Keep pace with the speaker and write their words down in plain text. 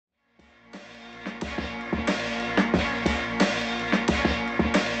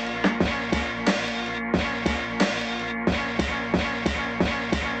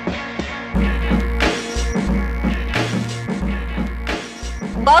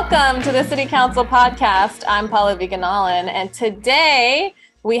Welcome to the City Council podcast. I'm Paula Viganalin, and today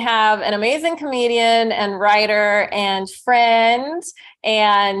we have an amazing comedian and writer and friend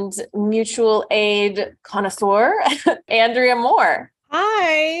and mutual aid connoisseur, Andrea Moore.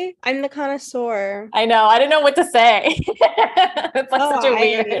 Hi, I'm the connoisseur. I know, I didn't know what to say. It's like such a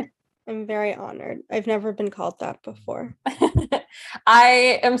weird. I'm very honored. I've never been called that before.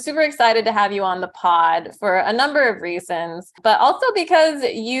 I am super excited to have you on the pod for a number of reasons, but also because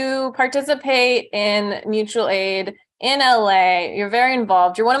you participate in mutual aid in LA. You're very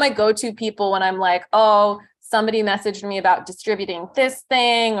involved. You're one of my go-to people when I'm like, oh, somebody messaged me about distributing this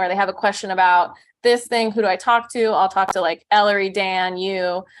thing, or they have a question about this thing. Who do I talk to? I'll talk to like Ellery, Dan,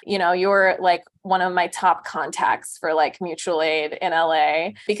 you know, you're like one of my top contacts for like mutual aid in LA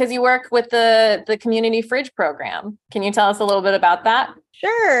because you work with the community fridge program. Can you tell us a little bit about that?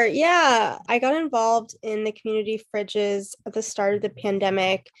 Sure. Yeah. I got involved in the community fridges at the start of the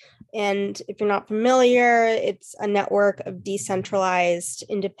pandemic. And if you're not familiar, it's a network of decentralized,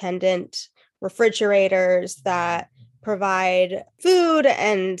 independent refrigerators that provide food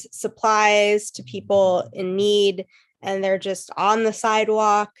and supplies to people in need. And they're just on the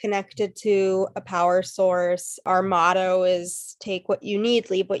sidewalk connected to a power source. Our motto is take what you need,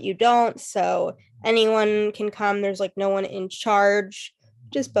 leave what you don't. So anyone can come. There's like no one in charge,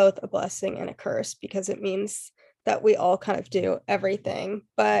 just both a blessing and a curse because it means that we all kind of do everything.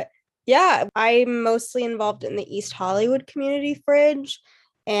 But yeah, I'm mostly involved in the East Hollywood community fridge.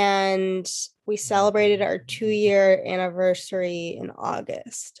 And we celebrated our 2-year anniversary in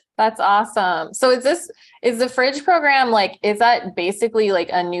August. That's awesome. So is the fridge program is that basically like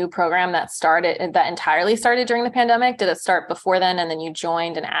a new program that entirely started during the pandemic? Did it start before then and then you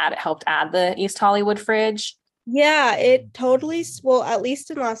joined and helped add the East Hollywood fridge? Yeah, it totally, well, at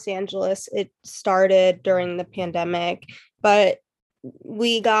least in Los Angeles, it started during the pandemic, but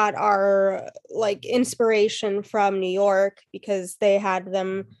we got our inspiration from New York because they had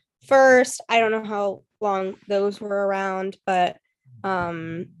them first. I don't know how long those were around, but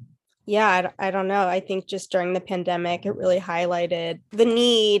yeah, I don't know. I think just during the pandemic, it really highlighted the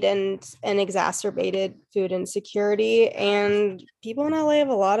need and exacerbated food insecurity. And people in LA have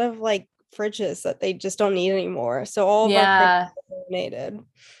a lot of fridges that they just don't need anymore. So all of our fridges are donated.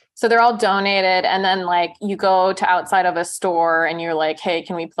 So they're all donated, and then you go to outside of a store and you're like, hey,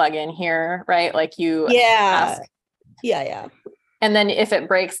 can we plug in here? Right? Ask. Yeah. And then if it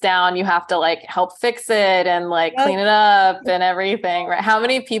breaks down, you have to help fix it and clean it up and everything, right? How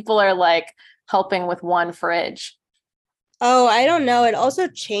many people are helping with one fridge? Oh, I don't know. It also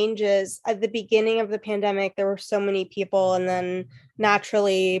changes. At the beginning of the pandemic, there were so many people, and then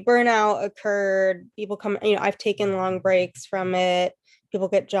naturally burnout occurred. People come, I've taken long breaks from it. People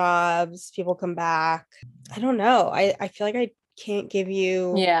get jobs, people come back. I don't know. I feel like I can't give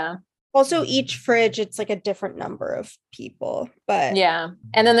you. Yeah. Also, each fridge, it's a different number of people, but yeah.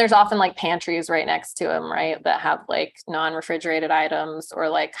 And then there's often pantries right next to them, right? That have non-refrigerated items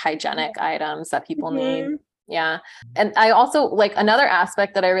or hygienic items that people need. Yeah. And I also another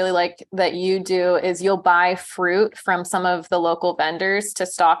aspect that I really like that you do is you'll buy fruit from some of the local vendors to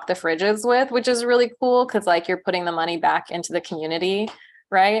stock the fridges with, which is really cool because you're putting the money back into the community,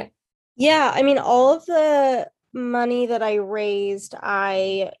 right? Yeah. I mean, all of the money that I raised,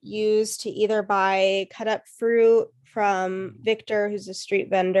 I used to either buy cut up fruit from Victor, who's a street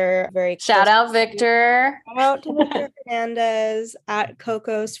vendor. Shout out Victor. Shout out to Victor Hernandez at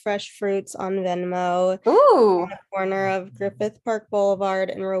Coco's Fresh Fruits on Venmo. Ooh. On the corner of Griffith Park Boulevard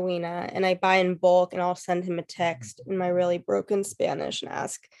and Rowena. And I buy in bulk and I'll send him a text in my really broken Spanish and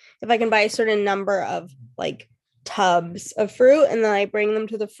ask if I can buy a certain number of tubs of fruit, and then I bring them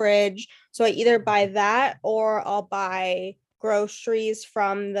to the fridge. So I either buy that or I'll buy groceries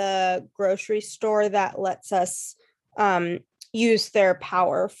from the grocery store that lets us use their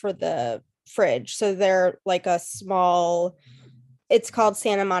power for the fridge. So they're a small, it's called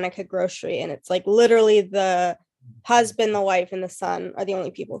Santa Monica Grocery, and it's literally the husband, the wife, and the son are the only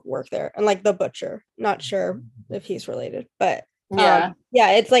people who work there, and the butcher. Not sure if he's related, but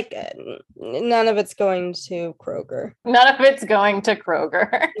it's none of it's going to Kroger. None of it's going to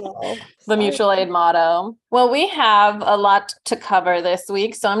Kroger. No. The mutual aid motto. Well, we have a lot to cover this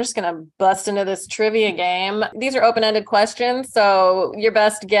week, so I'm just going to bust into this trivia game. These are open-ended questions, so your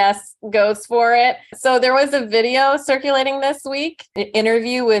best guess goes for it. So there was a video circulating this week, an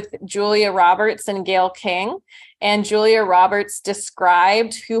interview with Julia Roberts and Gayle King. And Julia Roberts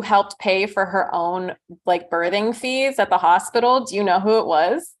described who helped pay for her own birthing fees at the hospital. Do you know who it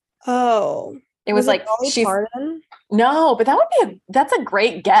was? Oh, It was Was it like Dolly she's Parton? no, but that's a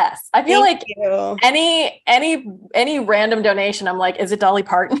great guess. I feel Thank like you. any random donation, I'm like, is it Dolly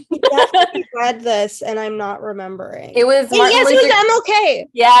Parton? I definitely read this and I'm not remembering. It was Wait, Martin yes, Luther. it was MLK.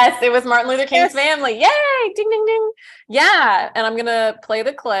 Yes, it was Martin Luther King's Yes. family. Yay! Ding ding ding. Yeah, and I'm gonna play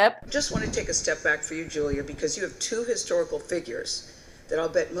the clip. Just want to take a step back for you, Julia, because you have two historical figures that I'll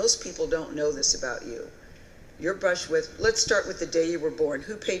bet most people don't know this about you. Your brush with, let's start with the day you were born.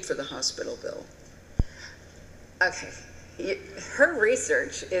 Who paid for the hospital bill? Okay. Her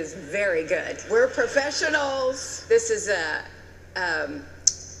research is very good. We're professionals. This is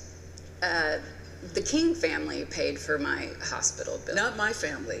the King family paid for my hospital bill. Not my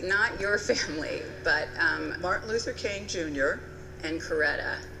family. Not your family, but Martin Luther King Jr. and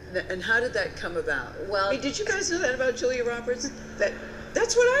Coretta. And how did that come about? Well, hey, did you guys know that about Julia Roberts?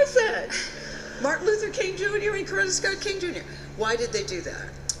 That's what I said. Martin Luther King Jr. and Coretta Scott King Jr. Why did they do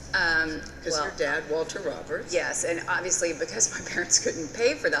that? Because your dad, Walter Roberts. Yes, and obviously because my parents couldn't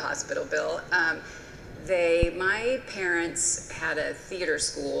pay for the hospital bill, my parents had a theater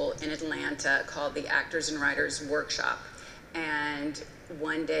school in Atlanta called the Actors and Writers Workshop. And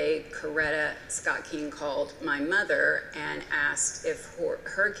one day, Coretta Scott King called my mother and asked if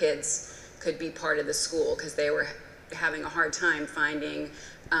her kids could be part of the school because they were having a hard time finding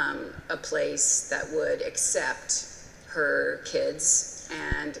a place that would accept her kids.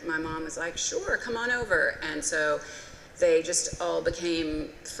 And my mom was like, sure, come on over. And so they just all became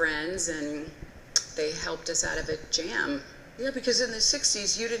friends and they helped us out of a jam. Yeah, because in the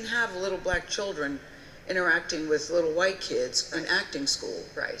 60s, you didn't have little black children interacting with little white kids in acting school.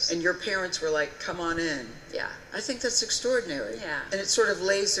 Right. And your parents were like, come on in. Yeah. I think that's extraordinary. Yeah. And it sort of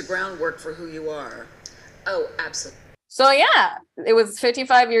lays the groundwork for who you are. Oh, absolutely. So yeah, it was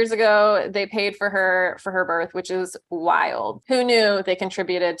 55 years ago. They paid for her birth, which is wild. Who knew they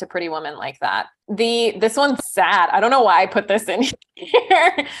contributed to Pretty Woman like that? This one's sad. I don't know why I put this in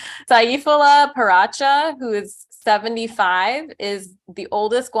here. Saifullah Paracha, who is 75, is the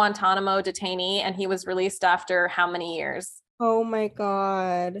oldest Guantanamo detainee, and he was released after how many years? Oh my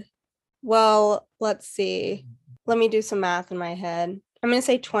God. Well, let's see. Let me do some math in my head. I'm going to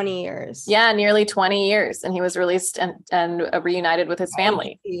say 20 years. Yeah, nearly 20 years. And he was released and reunited with his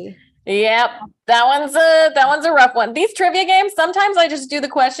family. Yep. That one's a rough one. These trivia games, sometimes I just do the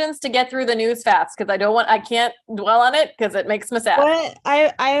questions to get through the news fast because I can't dwell on it because it makes me sad. What?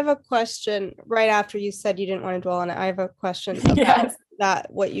 I have a question right after you said you didn't want to dwell on it. I have a question about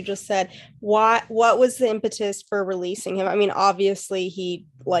that, what you just said. What was the impetus for releasing him? I mean, obviously he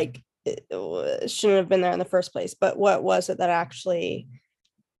shouldn't have been there in the first place, but what was it that actually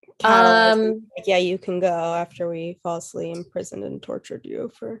yeah, you can go after we falsely imprisoned and tortured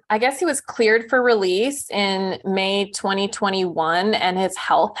you for. I guess he was cleared for release in May 2021 and his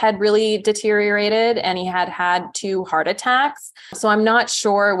health had really deteriorated and he had 2 heart attacks. So I'm not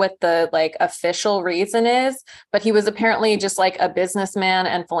sure what the official reason is, but he was apparently just a businessman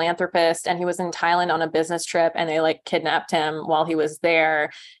and philanthropist, and he was in Thailand on a business trip and they kidnapped him while he was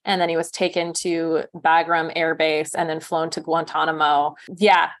there, and then he was taken to Bagram Air Base and then flown to Guantanamo.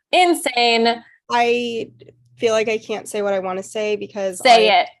 Yeah. Insane. I feel like I can't say what I want to say because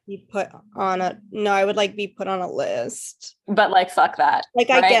I would be put on a list. But fuck that.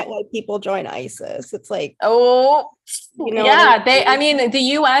 Right? I get why people join ISIS. It's the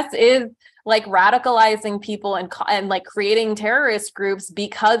US is radicalizing people and creating terrorist groups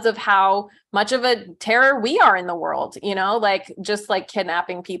because of how much of a terror we are in the world, just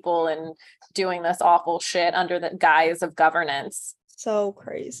kidnapping people and doing this awful shit under the guise of governance. So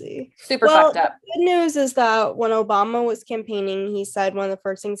crazy. Super fucked up. The good news is that when Obama was campaigning, he said one of the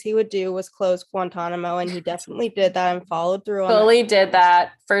first things he would do was close Guantanamo, and he definitely did that and followed through on Fully did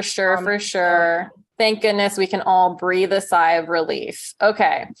that for sure. Thank goodness we can all breathe a sigh of relief.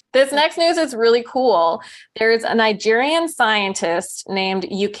 Okay. This next news is really cool. There's a Nigerian scientist named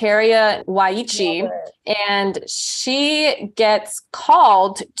Eukarya Waichi, and she gets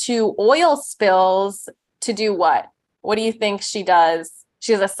called to oil spills to do what? What do you think she does?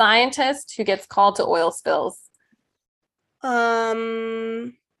 She's a scientist who gets called to oil spills.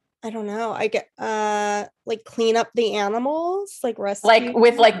 I don't know. I get clean up the animals, rescue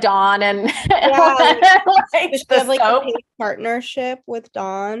with Dawn and a paid partnership with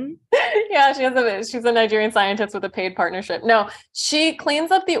Dawn. Yeah, she's a Nigerian scientist with a paid partnership. No, she cleans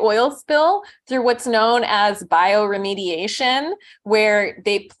up the oil spill through what's known as bioremediation, where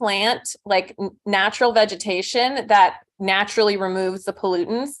they plant natural vegetation that naturally removes the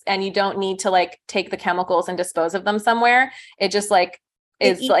pollutants, and you don't need to take the chemicals and dispose of them somewhere. It just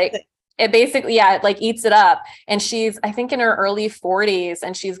it basically, yeah, it like eats it up. And she's, I think, in her early 40s,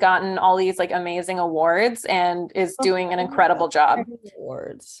 and she's gotten all these like amazing awards and is doing an incredible job.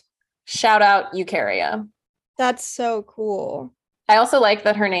 Awards. Shout out Eukarya. That's so cool. I also like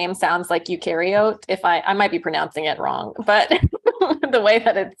that her name sounds like eukaryote. If I might be pronouncing it wrong, but the way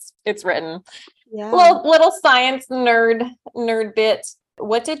that it's written. Yeah. Little science nerd bit.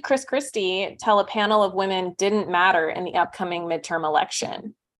 What did Chris Christie tell a panel of women didn't matter in the upcoming midterm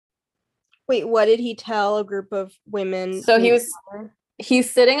election? Wait, what did he tell a group of women? So he's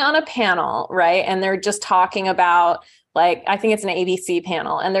sitting on a panel, right? And they're just talking about, like, I think it's an ABC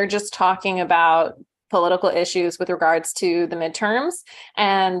panel, and they're just talking about political issues with regards to the midterms.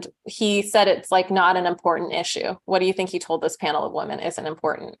 And he said it's like not an important issue. What do you think he told this panel of women isn't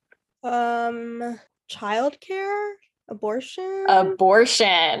important? Childcare, abortion.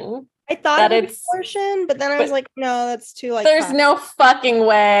 I thought that it's abortion, but then I was like, no, that's too like. There's no fucking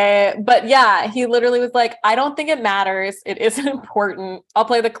way. But yeah, he literally was like, I don't think it matters. It isn't important. I'll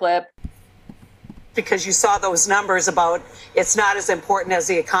play the clip. Because you saw those numbers about it's not as important as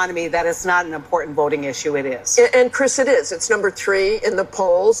the economy, that it's not an important voting issue. It is. And Chris, it is. It's number 3 in the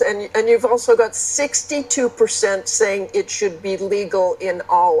polls. And you've also got 62% saying it should be legal in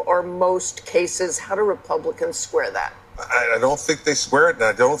all or most cases. How do Republicans square that? I don't think they square it, and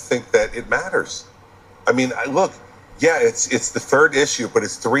I don't think that it matters. I mean, look, yeah, it's the third issue, but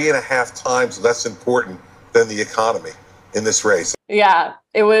it's 3.5 times less important than the economy in this race. Yeah,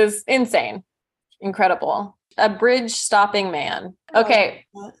 it was insane. Incredible. A bridge stopping man. Okay.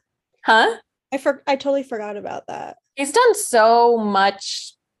 Huh? I totally forgot about that. He's done so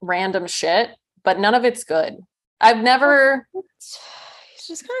much random shit, but none of it's good. I've never. He's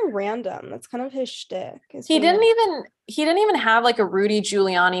just kind of random. That's kind of his shtick. He didn't even have like a Rudy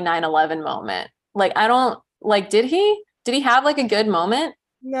Giuliani 9/11 moment. Like, I don't like, did he have like a good moment?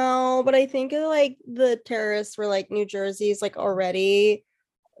 No, but I think like the terrorists were like New Jersey's like already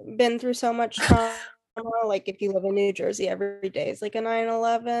been through so much trauma. Like if you live in New Jersey, every day is like a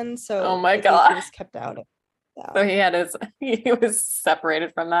 9/11. So oh my god, he was kept out of that. So he was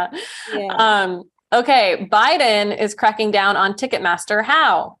separated from that. Yeah. Okay, Biden is cracking down on Ticketmaster.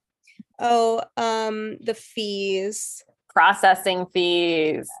 How? Oh, the fees, processing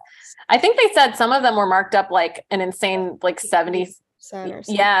fees. I think they said some of them were marked up like an insane like 70%.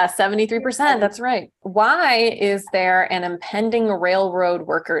 Yeah, 73%. That's right. Why is there an impending railroad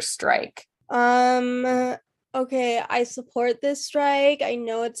workers strike? Okay, I support this strike. I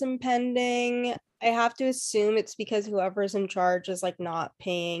know it's impending. I have to assume it's because whoever's in charge is like not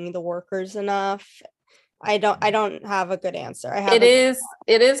paying the workers enough. I don't have a good answer. It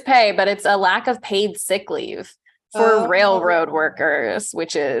is pay, but it's a lack of paid sick leave for railroad workers,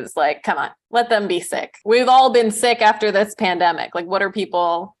 which is like, come on, let them be sick. We've all been sick after this pandemic. Like, what are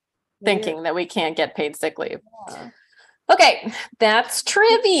people thinking that we can't get paid sick leave? Yeah. Okay, that's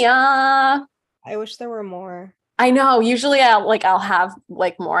trivia. I wish there were more. I know. Usually I'll have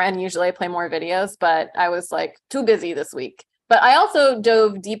like more, and usually I play more videos, but I was like too busy this week. But I also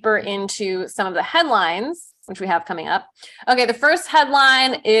dove deeper into some of the headlines, which we have coming up. Okay, the first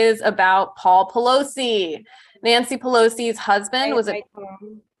headline is about Paul Pelosi. Nancy Pelosi's husband was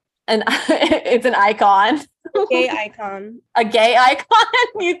it's an icon. A gay icon. A gay icon?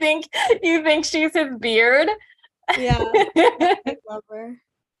 You think she's his beard? Yeah. I love her.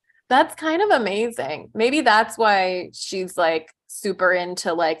 That's kind of amazing. Maybe that's why she's like super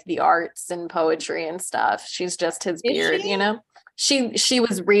into like the arts and poetry and stuff. She's just his beard, you know? She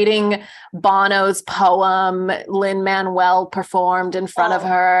was reading Bono's poem, Lin-Manuel performed in front of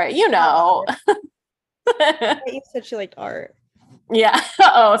her, you know. You said she liked art. Yeah.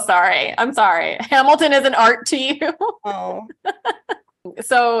 Oh, sorry. I'm sorry. Hamilton isn't art to you. Oh.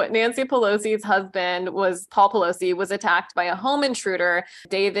 So Nancy Pelosi's husband Paul Pelosi was attacked by a home intruder,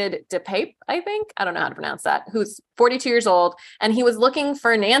 David DePape, I think. I don't know how to pronounce that, who's 42 years old. And he was looking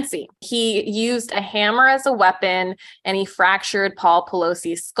for Nancy. He used a hammer as a weapon and he fractured Paul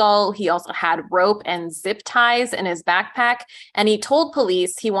Pelosi's skull. He also had rope and zip ties in his backpack. And he told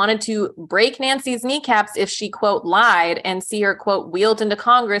police he wanted to break Nancy's kneecaps if she, quote, lied and see her, quote, wheeled into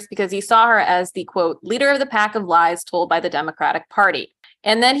Congress because he saw her as the, quote, leader of the pack of lies told by the Democratic Party.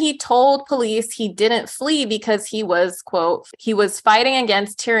 And then he told police he didn't flee because he was, quote, he was fighting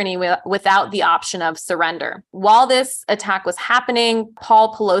against tyranny without the option of surrender. While this attack was happening,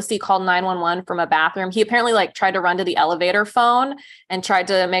 Paul Pelosi called 911 from a bathroom. He apparently like tried to run to the elevator phone and tried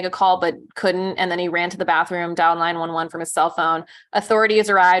to make a call, but couldn't. And then he ran to the bathroom, dialed 911 from his cell phone. Authorities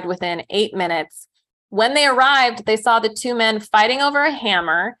arrived within 8 minutes. When they arrived, they saw the two men fighting over a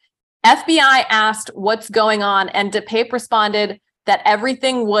hammer. FBI asked what's going on, and DePape responded, that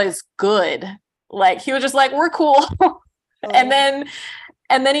everything was good. Like he was just like, we're cool. And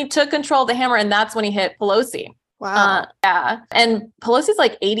then he took control of the hammer, and that's when he hit Pelosi. Wow. Yeah. And Pelosi's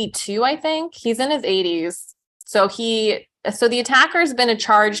like 82, I think. He's in his 80s. So the attacker's been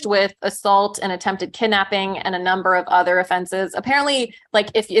charged with assault and attempted kidnapping and a number of other offenses. Apparently, like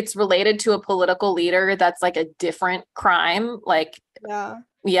if it's related to a political leader, that's like a different crime. Like,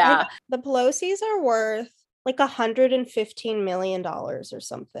 yeah. The Pelosi's are worth like $115 million or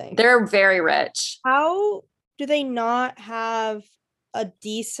something. They're very rich. How do they not have a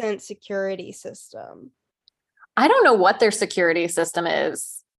decent security system? I don't know what their security system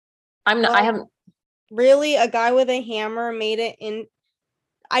is. I haven't. Really, a guy with a hammer made it in.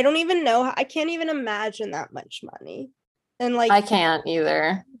 I don't even know. I can't even imagine that much money. And like, I can't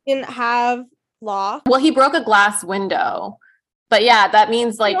either. Didn't have lock. Well, he broke a glass window. But yeah, that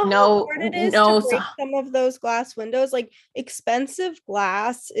means like You know how hard it is to break some of those glass windows. Like expensive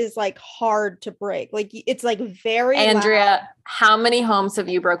glass is like hard to break. Like it's like very Andrea, loud. How many homes have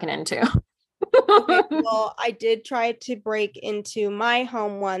you broken into? Okay, well, I did try to break into my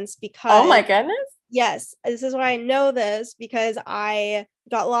home once because oh my goodness. Yes, this is why I know this, because I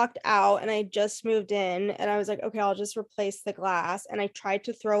got locked out and I just moved in and I was like, okay, I'll just replace the glass. And I tried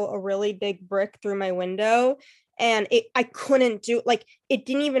to throw a really big brick through my window and I couldn't do, like, it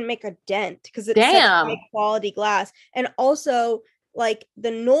didn't even make a dent because it's such high quality glass. And also, like,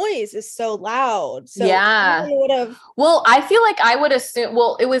 the noise is so loud. So yeah. Well, I feel like I would assume,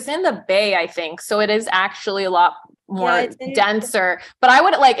 well, it was in the Bay, I think. So it is actually a lot more denser. But I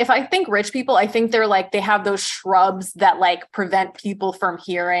would like, if I think rich people, I think they're like, they have those shrubs that like prevent people from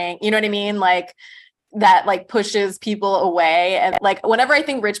hearing, you know what I mean? Like that like pushes people away. And like, whenever I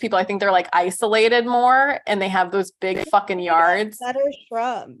think rich people, I think they're like isolated more and they have those big fucking yards. Better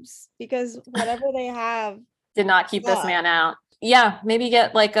shrubs, because whatever they have did not keep this man out. Yeah, maybe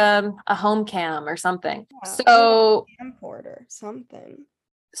get like a home cam or something. Yeah, so camcorder, something.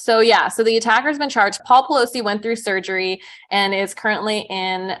 So yeah, so the attacker's been charged. Paul Pelosi went through surgery and is currently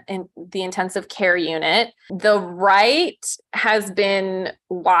in the intensive care unit. The right has been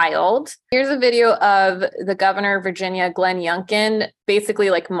wild. Here's a video of the governor of Virginia, Glenn Youngkin, basically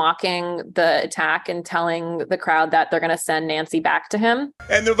like mocking the attack and telling the crowd that they're going to send Nancy back to him.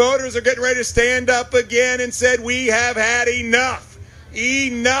 And the voters are getting ready to stand up again and said, we have had enough.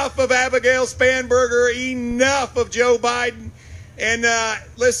 Enough of Abigail Spanberger. Enough of Joe Biden. And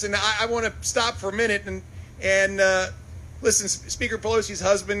listen, I want to stop for a minute and listen, Speaker Pelosi's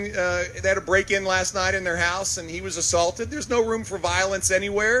husband, they had a break-in last night in their house and he was assaulted. There's no room for violence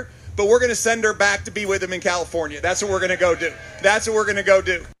anywhere, but we're going to send her back to be with him in California. That's what we're going to go do. That's what we're going to go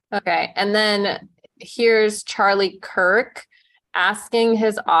do. Okay. And then here's Charlie Kirk asking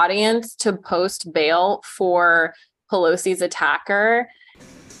his audience to post bail for Pelosi's attacker.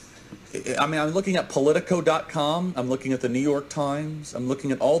 I mean, I'm looking at Politico.com, I'm looking at the New York Times, I'm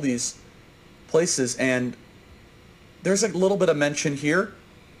looking at all these places, and there's a little bit of mention here.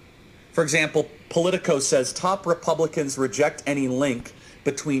 For example, Politico says top Republicans reject any link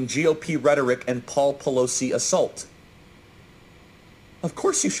between GOP rhetoric and Paul Pelosi assault. Of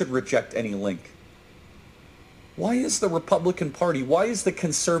course you should reject any link. Why is the Republican Party, why is the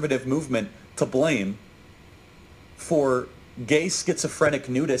conservative movement to blame for gay schizophrenic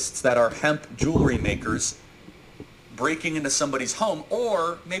nudists that are hemp jewelry makers breaking into somebody's home,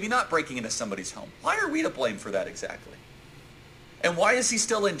 or maybe not breaking into somebody's home? Why are we to blame for that exactly? And why is he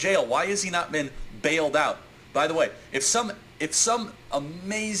still in jail? Why has he not been bailed out? By the way, if some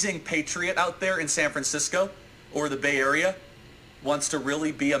amazing patriot out there in San Francisco or the Bay Area wants to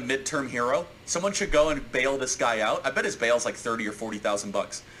really be a midterm hero, someone should go and bail this guy out. I bet his bail's like $30,000 or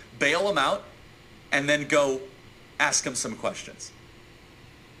 $40,000. Bail him out and then go ask him some questions.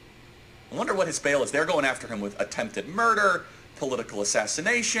 I wonder what his bail is. They're going after him with attempted murder, political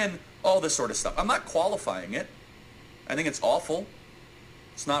assassination, all this sort of stuff. I'm not qualifying it. I think it's awful.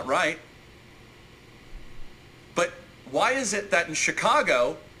 It's not right. But why is it that in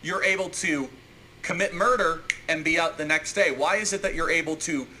Chicago you're able to commit murder and be out the next day? Why is it that you're able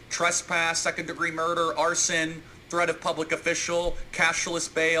to trespass, second-degree murder, arson, threat of public official,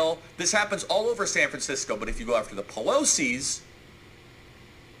 cashless bail? This happens all over San Francisco, but if you go after the Pelosi's,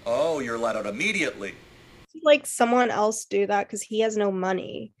 oh, you're let out immediately. Like someone else do that because he has no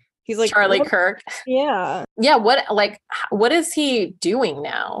money. He's like Charlie Kirk. Yeah. Yeah. What is he doing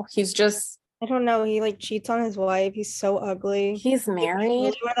now? He's just, I don't know. He like cheats on his wife. He's so ugly. He's married.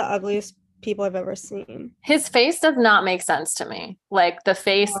 He's one of the ugliest people I've ever seen. His face does not make sense to me. Like the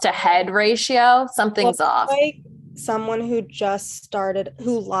face to head ratio, something's off. Like someone who just started,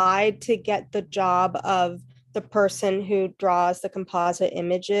 who lied to get the job of the person who draws the composite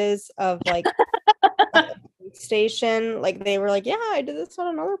images of like a police station. Like they were like, yeah, I did this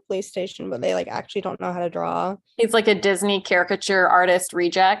on another police station, but they like actually don't know how to draw. He's like a Disney caricature artist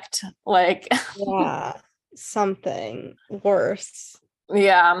reject. Like, Yeah, something worse.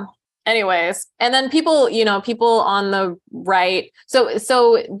 yeah. Anyways, and then people, people on the right.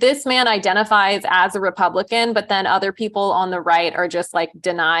 So this man identifies as a Republican, but then other people on the right are just like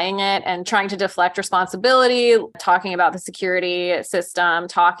denying it and trying to deflect responsibility, talking about the security system,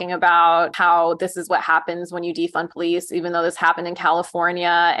 talking about how this is what happens when you defund police, even though this happened in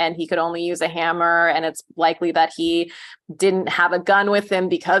California and he could only use a hammer. And it's likely that he didn't have a gun with him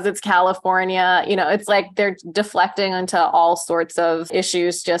because it's California. It's like they're deflecting onto all sorts of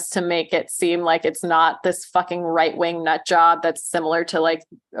issues just to make it seem like it's not this fucking right-wing nut job that's similar to like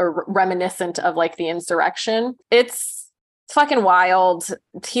or reminiscent of like the insurrection. It's fucking wild.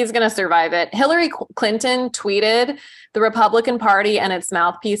 He's going to survive it. Hillary Clinton tweeted, "The Republican Party and its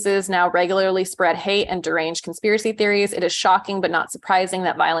mouthpieces now regularly spread hate and deranged conspiracy theories. It is shocking but not surprising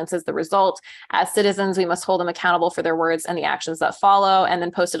that violence is the result. As citizens, we must hold them accountable for their words and the actions that follow," and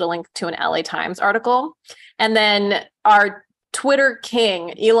then posted a link to an LA Times article. And then our Twitter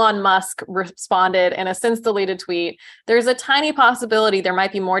king, Elon Musk, responded in a since deleted tweet, "There's a tiny possibility there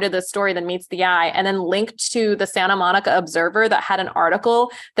might be more to this story than meets the eye," and then linked to the Santa Monica Observer that had an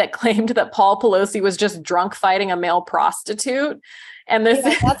article that claimed that Paul Pelosi was just drunk fighting a male prostitute. And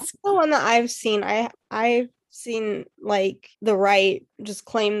that's the one that I've seen. I've seen like the right just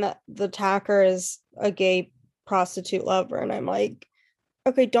claim that the attacker is a gay prostitute lover. And I'm like,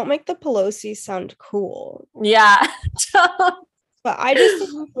 okay, don't make the Pelosi sound cool. Yeah. But I just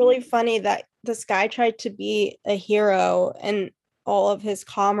think it's really funny that this guy tried to be a hero and all of his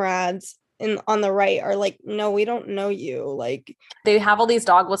comrades on the right are like, no, we don't know you. Like they have all these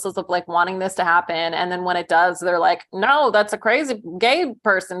dog whistles of like wanting this to happen. And then when it does, they're like, no, that's a crazy gay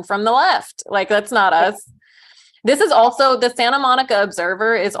person from the left. Like, that's not us. This is also the Santa Monica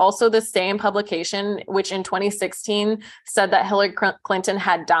Observer is also the same publication, which in 2016 said that Hillary Clinton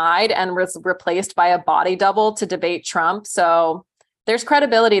had died and was replaced by a body double to debate Trump. So there's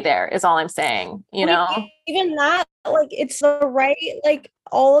credibility there is all I'm saying, Even that, like, it's the right, like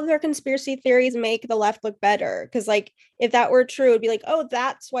all of their conspiracy theories make the left look better. Cause like, if that were true, it'd be like, oh,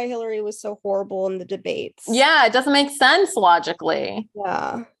 that's why Hillary was so horrible in the debates. Yeah. It doesn't make sense logically.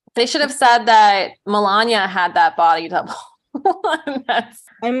 Yeah. They should have said that Melania had that body double.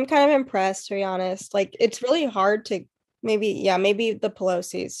 I'm kind of impressed, to be honest. Like, it's really hard to maybe the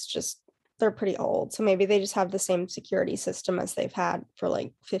Pelosi's just, they're pretty old. So maybe they just have the same security system as they've had for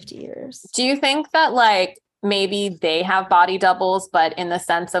like 50 years. Do you think that like maybe they have body doubles, but in the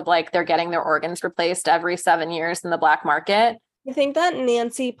sense of like they're getting their organs replaced every 7 years in the black market? I think that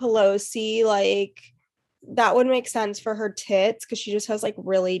Nancy Pelosi, like, that would make sense for her tits because she just has like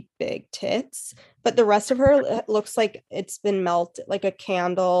really big tits, but the rest of her looks like it's been melted, like a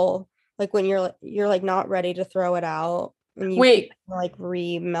candle, like when you're like not ready to throw it out and you like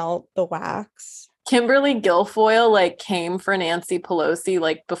remelt the wax. Kimberly Guilfoyle like came for Nancy Pelosi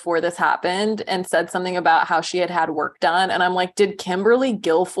like before this happened and said something about how she had work done. And I'm like, did Kimberly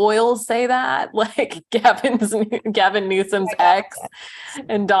Guilfoyle say that? Like Gavin Newsom's ex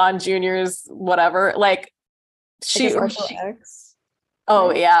and Don Jr.'s whatever. Like she ex. Oh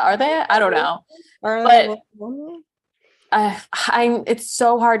right? Yeah. Are they? I don't know. It's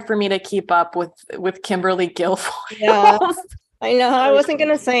so hard for me to keep up with Kimberly Guilfoyle. Yeah. I know. I wasn't going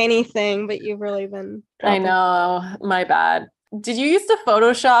to say anything, but you've really been. I know. My bad. Did you used to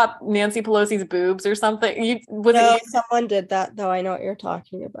Photoshop Nancy Pelosi's boobs or something? Someone did that, though. I know what you're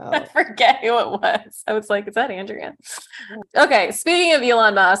talking about. I forget who it was. I was like, is that Andrea? Okay. Speaking of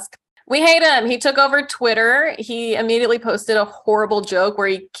Elon Musk, we hate him. He took over Twitter. He immediately posted a horrible joke where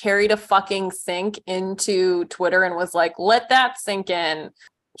he carried a fucking sink into Twitter and was like, let that sink in.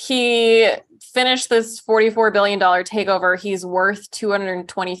 He finished this $44 billion takeover. He's worth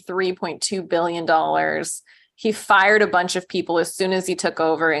 $223.2 billion. He fired a bunch of people as soon as he took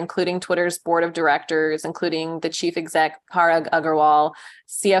over, including Twitter's board of directors, including the chief exec, Parag Agrawal,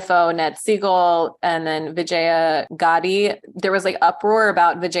 CFO, Ned Siegel, and then Vijaya Gadi. There was like uproar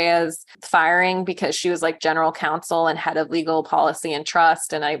about Vijaya's firing because she was like general counsel and head of legal policy and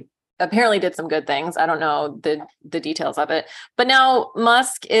trust. And I apparently did some good things. I don't know the details of it. But now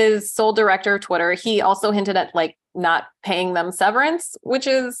Musk is sole director of Twitter. He also hinted at like not paying them severance, which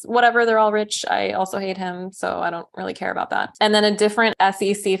is whatever. They're all rich. I also hate him, so I don't really care about that. And then a different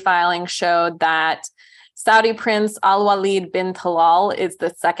SEC filing showed that Saudi Prince Al-Walid bin Talal is the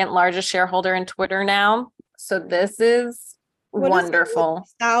second largest shareholder in Twitter now. So this is wonderful.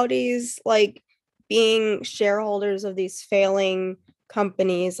 Saudis like being shareholders of these failing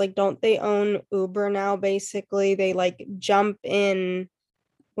companies. Like, don't they own Uber now? Basically, they like jump in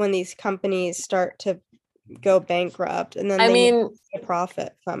when these companies start to go bankrupt, and then I they mean, make a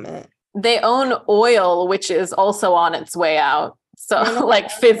profit from it. they own oil, which is also on its way out. So like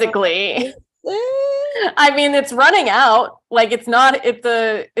physically, I mean, it's running out. Like it's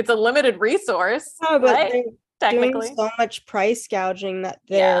a limited resource, No, but right? they're Technically. doing so much price gouging that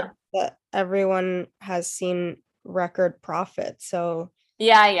that everyone has seen record profits. So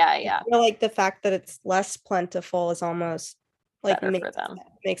yeah. I feel like the fact that it's less plentiful is almost like Better for them.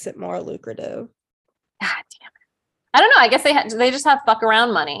 Makes it more lucrative. God damn it. I don't know. I guess they just have fuck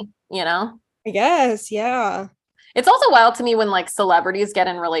around money, you know? I guess, yeah. It's also wild to me when like celebrities get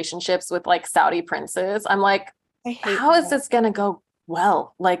in relationships with like Saudi princes. I'm like, how is this gonna go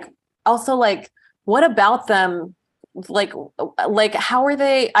well? Like, also, like, what about them? Like how are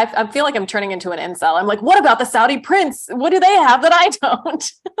they? I feel like I'm turning into an incel. I'm like, what about the Saudi prince? What do they have that I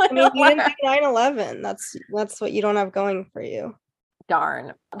don't? I mean, you didn't do 9/11. That's what you don't have going for you.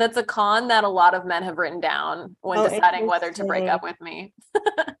 Darn. That's a con that a lot of men have written down when deciding whether to break up with me.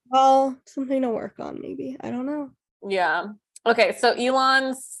 Well, something to work on, maybe. I don't know. Yeah. Okay. So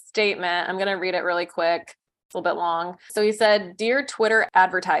Elon's statement, I'm going to read it really quick. It's a little bit long. So he said, "Dear Twitter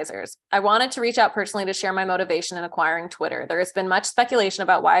advertisers, I wanted to reach out personally to share my motivation in acquiring Twitter. There has been much speculation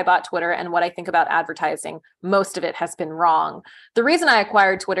about why I bought Twitter and what I think about advertising. Most of it has been wrong. The reason I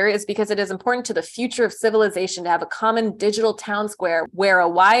acquired Twitter is because it is important to the future of civilization to have a common digital town square where a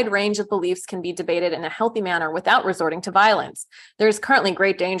wide range of beliefs can be debated in a healthy manner without resorting to violence. There is currently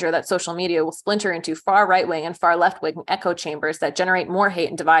great danger that social media will splinter into far right-wing and far left-wing echo chambers that generate more hate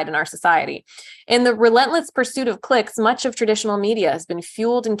and divide in our society. In the relentless pursuit of clicks, much of traditional media has been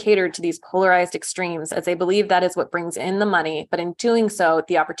fueled and catered to these polarized extremes as they believe that is what brings in the money, but in doing so,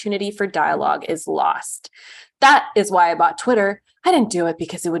 the opportunity for dialogue is lost. That is why I bought Twitter. I didn't do it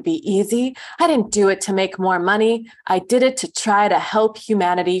because it would be easy. I didn't do it to make more money. I did it to try to help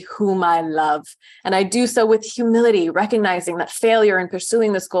humanity, whom I love. And I do so with humility, recognizing that failure in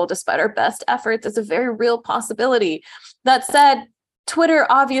pursuing this goal, despite our best efforts, is a very real possibility. That said, Twitter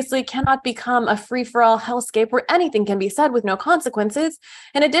obviously cannot become a free-for-all hellscape where anything can be said with no consequences.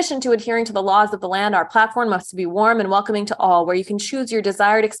 In addition to adhering to the laws of the land, our platform must be warm and welcoming to all, where you can choose your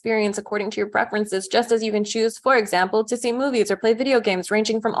desired experience according to your preferences, just as you can choose, for example, to see movies or play video games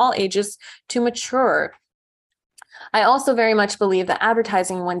ranging from all ages to mature. I also very much believe that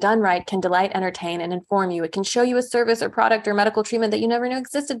advertising, when done right, can delight, entertain, and inform you. It can show you a service or product or medical treatment that you never knew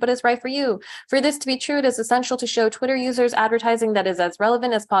existed, but is right for you. For this to be true, it is essential to show Twitter users advertising that is as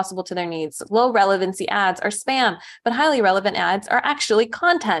relevant as possible to their needs. Low relevancy ads are spam, but highly relevant ads are actually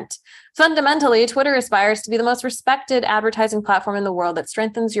content. Fundamentally, Twitter aspires to be the most respected advertising platform in the world that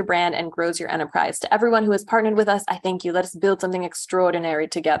strengthens your brand and grows your enterprise. To everyone who has partnered with us, I thank you. Let us build something extraordinary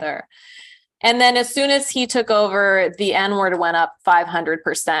together. And then as soon as he took over, the N-word went up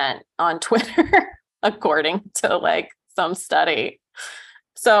 500% on Twitter, according to like some study.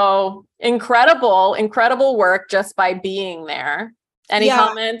 So incredible work just by being there. Any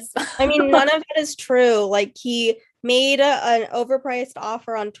comments? I mean, none of it is true. Like, he made an overpriced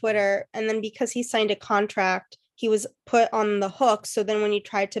offer on Twitter, and then because he signed a contract, he was put on the hook. So then when he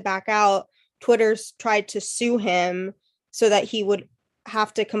tried to back out, Twitter's tried to sue him so that he would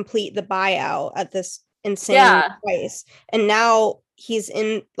have to complete the buyout at this insane price. And now he's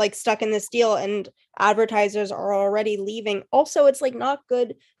in like stuck in this deal, and advertisers are already leaving. Also, it's like not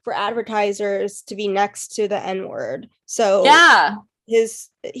good for advertisers to be next to the N-word. So he's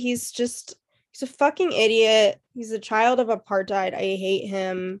a fucking idiot. He's a child of apartheid. I hate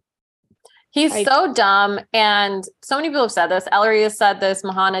him. He's so dumb. And so many people have said this. Ellery has said this.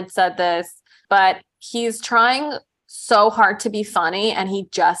 Mohanad said this. But he's trying so hard to be funny and he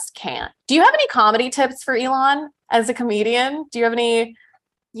just can't. Do you have any comedy tips for Elon as a comedian? Do you have any?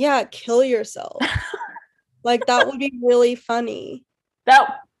 Yeah, kill yourself. Like, that would be really funny.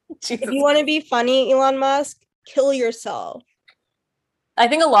 Jesus. If you want to be funny, Elon Musk, kill yourself. I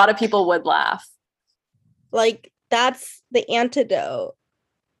think a lot of people would laugh. Like, that's the antidote.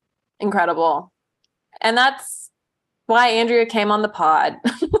 Incredible. And that's why Andrea came on the pod.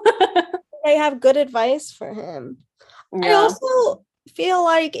 I have good advice for him. Yeah. I also feel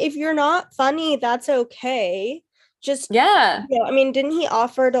like if you're not funny, that's okay. Just I mean, didn't he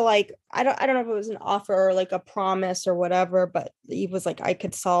offer to like I don't know if it was an offer or like a promise or whatever, but he was like, I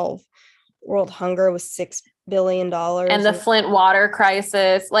could solve world hunger with $6 billion and the Flint water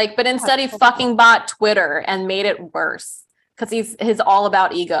crisis. Like, but instead he fucking bought Twitter and made it worse because he's all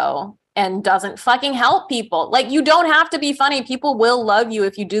about ego and doesn't fucking help people. Like, you don't have to be funny. People will love you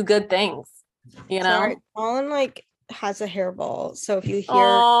if you do good things. you know? Sorry, Colin like has a hairball. So if you hear,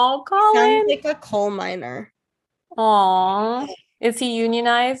 Oh, he sounds Colin. like a coal miner. Oh, is he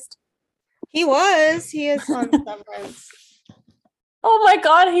unionized? He was. He is on severance. Oh my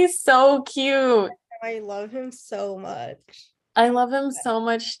God, he's so cute. I love him so much. I love him so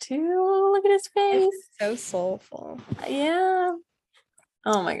much too. Look at his face. He's so soulful. Yeah.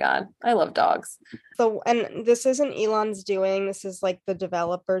 Oh my God. I love dogs. So, and this isn't Elon's doing, this is like the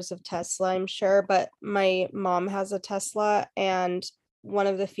developers of Tesla, I'm sure, but my mom has a Tesla, and one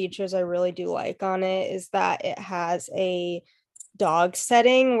of the features I really do like on it is that it has a dog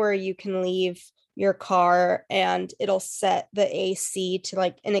setting where you can leave your car and it'll set the AC to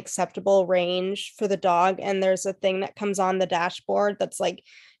like an acceptable range for the dog. And there's a thing that comes on the dashboard that's like,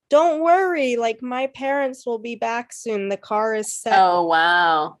 don't worry, like my parents will be back soon. The car is set. Oh,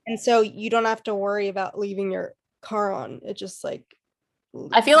 wow. And so you don't have to worry about leaving your car on. It just like,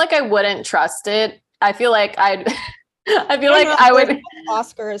 I feel like I wouldn't trust it. I feel like I feel I like know, I would.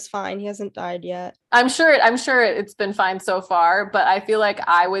 Oscar is fine. He hasn't died yet. I'm sure it's been fine so far, but I feel like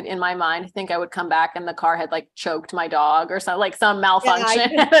I would, in my mind, think I would come back and the car had like choked my dog or something, like some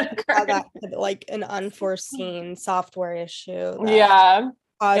malfunction. That like an unforeseen software issue. Yeah. It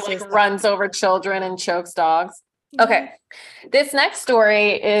Causes like runs over children and chokes dogs. Okay. This next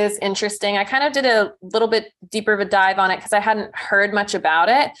story is interesting. I kind of did a little bit deeper of a dive on it because I hadn't heard much about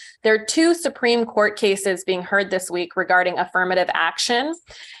it. There are 2 Supreme Court cases being heard this week regarding affirmative action.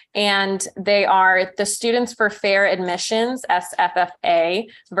 And they are the Students for Fair Admissions, SFFA,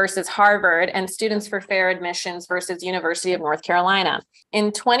 versus Harvard, and Students for Fair Admissions versus University of North Carolina.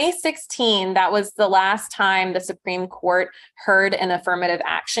 In 2016, that was the last time the Supreme Court heard an affirmative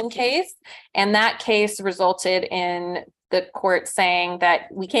action case. And that case resulted in the court saying that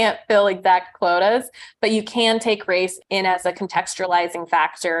we can't fill exact quotas, but you can take race in as a contextualizing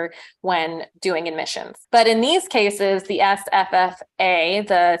factor when doing admissions. But in these cases, the SFFA,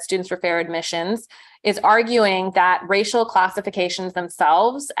 the Students for Fair Admissions, is arguing that racial classifications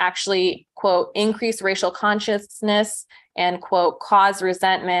themselves actually, quote, increase racial consciousness and, quote, cause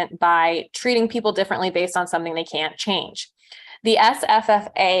resentment by treating people differently based on something they can't change. The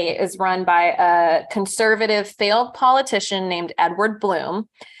SFFA is run by a conservative failed politician named Edward Bloom.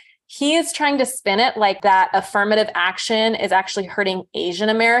 He is trying to spin it like that affirmative action is actually hurting Asian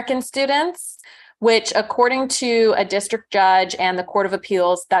American students, which according to a district judge and the Court of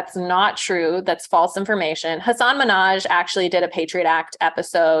Appeals, that's not true. That's false information. Hassan Minhaj actually did a Patriot Act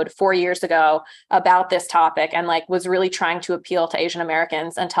episode 4 years ago about this topic and like was really trying to appeal to Asian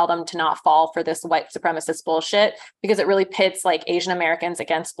Americans and tell them to not fall for this white supremacist bullshit because it really pits like Asian Americans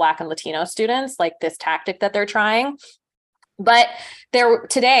against Black and Latino students, like this tactic that they're trying. But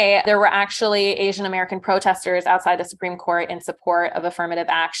today, there were actually Asian American protesters outside the Supreme Court in support of affirmative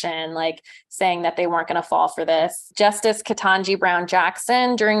action, like saying that they weren't going to fall for this. Justice Ketanji Brown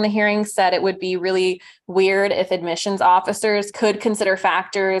Jackson during the hearing said it would be really weird if admissions officers could consider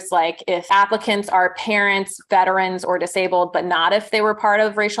factors like if applicants are parents, veterans, or disabled, but not if they were part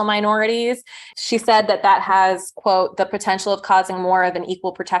of racial minorities. She said that that has, quote, the potential of causing more of an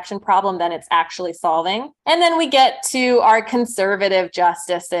equal protection problem than it's actually solving. And then we get to our conservative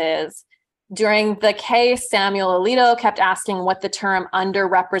justices. During the case, Samuel Alito kept asking what the term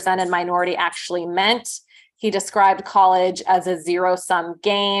underrepresented minority actually meant. He described college as a zero-sum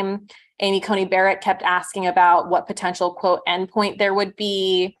game. Amy Coney Barrett kept asking about what potential, quote, endpoint there would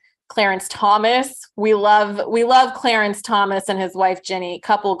be. Clarence Thomas, we love Clarence Thomas and his wife, Ginny,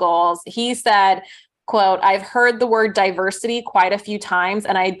 couple goals. He said, quote, I've heard the word diversity quite a few times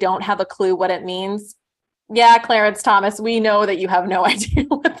and I don't have a clue what it means. Yeah, Clarence Thomas, we know that you have no idea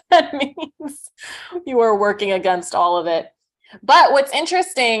what that means. You are working against all of it. But what's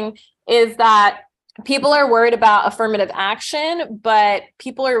interesting is that people are worried about affirmative action, but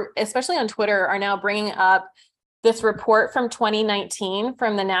people are, especially on Twitter, are now bringing up this report from 2019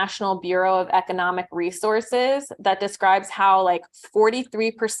 from the National Bureau of Economic Resources that describes how like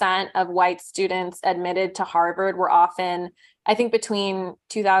 43% of white students admitted to Harvard were often, I think between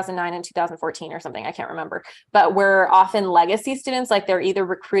 2009 and 2014 or something, I can't remember, but were often legacy students. Like they're either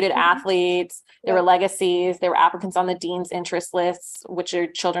recruited athletes, they were legacies, they were applicants on the dean's interest lists, which are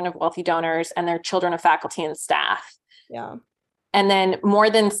children of wealthy donors, and they're children of faculty and staff. Yeah. And then more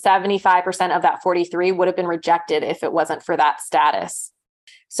than 75% of that 43 would have been rejected if it wasn't for that status.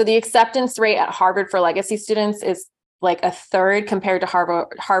 So the acceptance rate at Harvard for legacy students is like a third compared to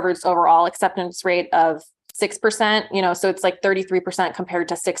Harvard's overall acceptance rate of 6%, so it's like 33% compared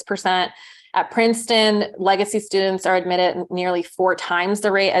to 6%. At Princeton, legacy students are admitted nearly 4 times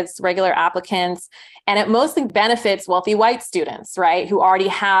the rate as regular applicants. And it mostly benefits wealthy white students, right? Who already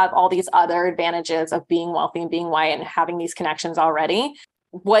have all these other advantages of being wealthy and being white and having these connections already.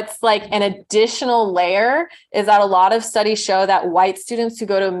 What's like an additional layer is that a lot of studies show that white students who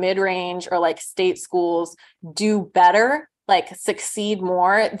go to mid-range or like state schools do better, like succeed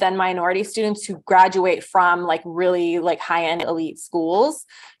more than minority students who graduate from like really like high-end elite schools.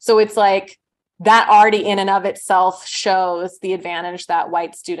 So it's like that already in and of itself shows the advantage that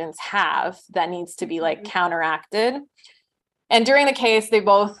white students have that needs to be like counteracted. And during the case, they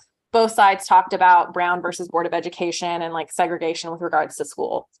both sides talked about Brown versus Board of Education and like segregation with regards to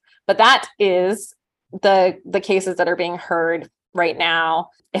school. But that is the cases that are being heard right now.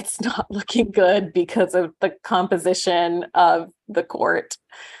 It's not looking good because of the composition of the court.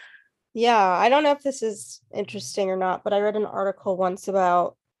 Yeah, I don't know if this is interesting or not, but I read an article once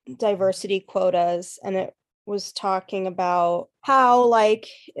about diversity quotas, and it was talking about how, like,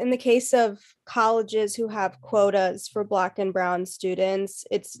 in the case of colleges who have quotas for Black and Brown students,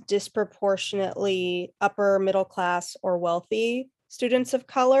 it's disproportionately upper middle class or wealthy students of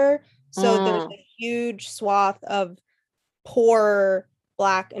color. So there's a huge swath of poor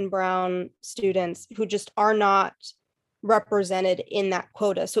Black and Brown students who just are not represented in that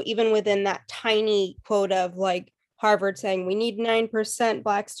quota. So even within that tiny quota of like Harvard saying we need 9%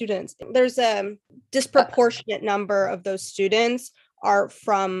 Black students, there's a disproportionate number of those students are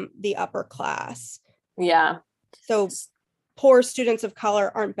from the upper class. Yeah. So poor students of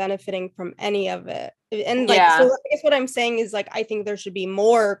color aren't benefiting from any of it. And like, so I guess what I'm saying is like, I think there should be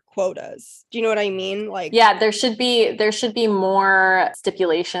more quotas. Do you know what I mean? Like, yeah, there should be more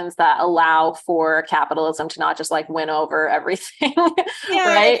stipulations that allow for capitalism to not just like win over everything. Yeah,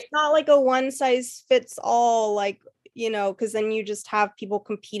 right? It's not like a one size fits all, like, because then you just have people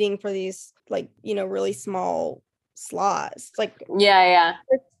competing for these like, really small slots. It's like, yeah.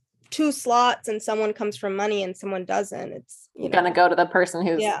 2 slots and someone comes from money and someone doesn't. It's gonna go to the person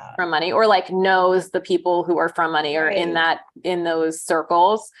who's from money or like knows the people who are from money or in those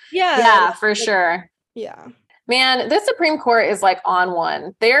circles. Yeah, for sure. Yeah. Man, this Supreme Court is like on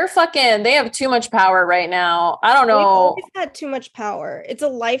one. They have too much power right now. I don't know. They've always had too much power. It's a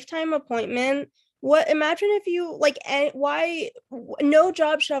lifetime appointment. Imagine if you why no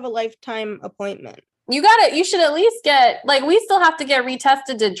job should have a lifetime appointment. You should at least get, like, we still have to get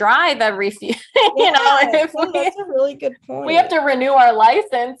retested to drive every few, that's a really good point. We have to renew our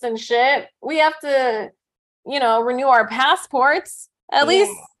license and shit. We have to, renew our passports at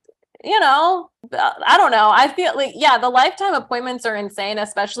least, I don't know. I feel like, the lifetime appointments are insane,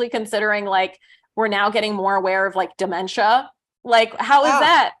 especially considering like we're now getting more aware of like dementia. Like, how is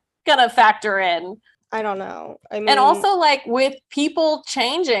that gonna factor in? I don't know. I mean, and also like with people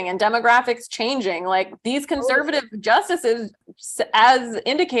changing and demographics changing, like these conservative justices, as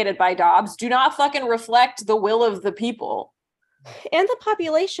indicated by Dobbs, do not fucking reflect the will of the people. And the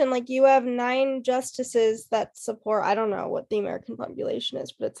population, like you have 9 justices that support, I don't know what the American population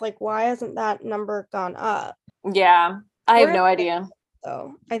is, but it's like, why hasn't that number gone up? Yeah, I have no idea.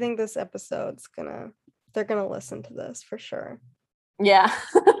 So I think this episode's they're gonna listen to this for sure. Yeah,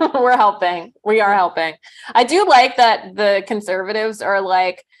 we're helping. We are helping. I do like that the conservatives are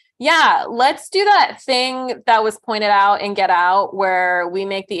like, yeah, let's do that thing that was pointed out in Get Out, where we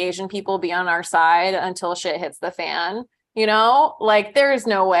make the Asian people be on our side until shit hits the fan. Like there's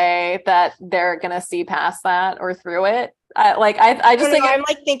no way that they're going to see past that or through it. I just think I'm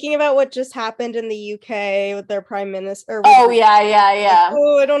like thinking about what just happened in the UK with their prime minister. Yeah.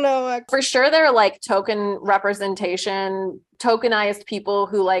 I don't know. For sure, they're like token representation, tokenized people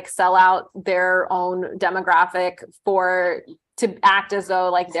who like sell out their own demographic to act as though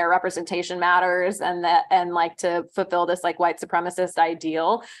like their representation matters and like to fulfill this like white supremacist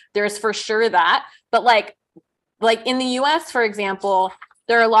ideal. There's for sure that, but like in the US, for example,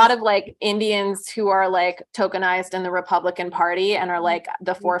 there are a lot of like Indians who are like tokenized in the Republican Party and are like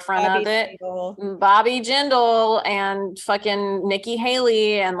the forefront of it. Bobby Jindal and fucking Nikki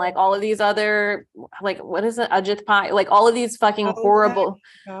Haley and like all of these other, like, what is it? Ajit Pai, like all of these fucking horrible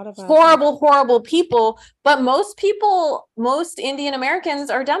people. But most Indian Americans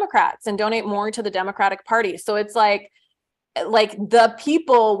are Democrats and donate more to the Democratic Party. So it's like the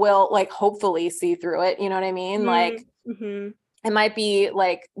people will like hopefully see through it. You know what I mean? Like, it might be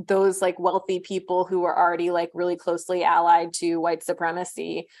like those like wealthy people who are already like really closely allied to white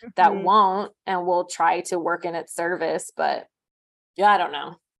supremacy that won't and will try to work in its service. But yeah, I don't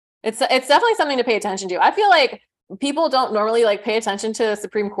know. It's definitely something to pay attention to. I feel like people don't normally like pay attention to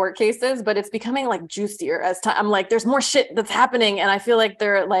Supreme Court cases, but it's becoming like juicier as time. I'm like, there's more shit that's happening. And I feel like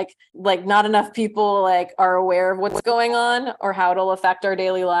there like not enough people like are aware of what's going on or how it'll affect our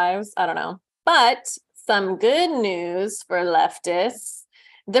daily lives. I don't know. But some good news for leftists.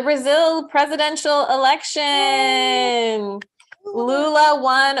 The Brazil presidential election. Lula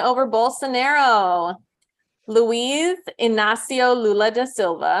won over Bolsonaro. Luiz Inácio Lula da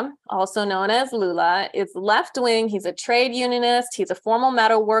Silva, also known as Lula, is left-wing. He's a trade unionist. He's a formal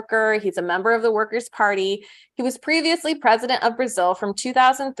metal worker. He's a member of the Workers' Party. He was previously president of Brazil from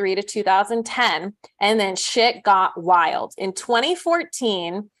 2003 to 2010, and then shit got wild. In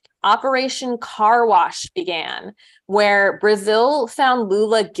 2014, Operation Car Wash began, where Brazil found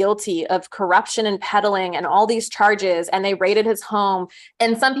Lula guilty of corruption and peddling and all these charges, and they raided his home.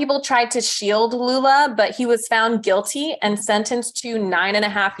 And some people tried to shield Lula, but he was found guilty and sentenced to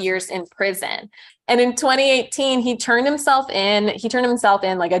 9.5 years in prison. And in 2018, he turned himself in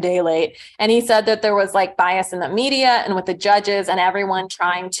like a day late. And he said that there was like bias in the media and with the judges and everyone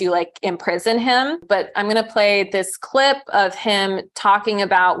trying to like imprison him. But I'm going to play this clip of him talking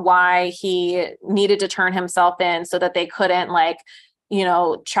about why he needed to turn himself in so that they couldn't like, you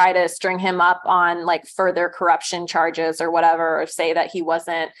know, try to string him up on like further corruption charges or whatever, or say that he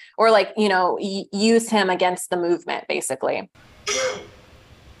wasn't, or like, you know, use him against the movement, basically.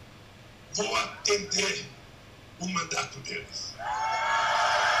 Vou atender o mandato deles.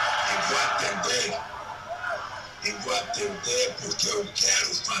 E vou atender porque eu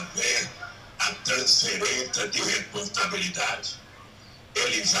quero fazer a transferência de responsabilidade.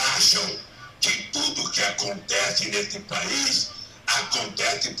 Eles acham que tudo que acontece nesse país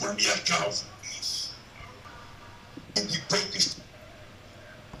acontece por minha causa. E depois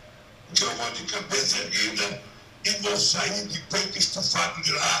que eu vou de cabeça erguida e vou sair de peito estufado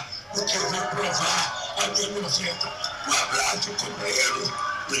de lá, porque eu vou provar a minha inocência. Abraço, companheiros.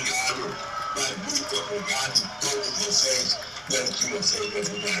 Obrigado. Mas muito obrigado a todos vocês pelo que vocês me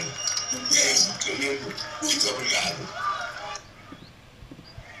ajudaram. Beijo, querido. Muito obrigado.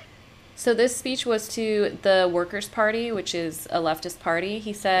 So this speech was to the Workers' Party, which is a leftist party.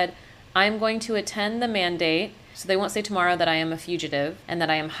 He said, I'm going to attend the mandate so they won't say tomorrow that I am a fugitive and that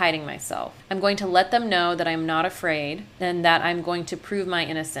I am hiding myself. I'm going to let them know that I'm not afraid and that I'm going to prove my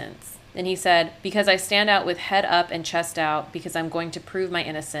innocence. And he said, because I stand out with head up and chest out, because I'm going to prove my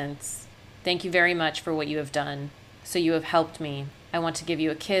innocence. Thank you very much for what you have done. So you have helped me. I want to give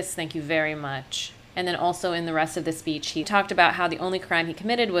you a kiss. Thank you very much. And then also in the rest of the speech, he talked about how the only crime he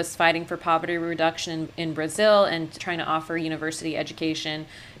committed was fighting for poverty reduction in Brazil and trying to offer university education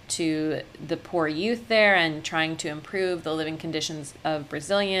to the poor youth there and trying to improve the living conditions of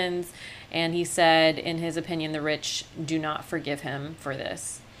Brazilians. And he said, in his opinion, the rich do not forgive him for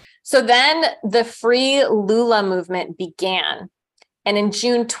this. So then the Free Lula movement began. And in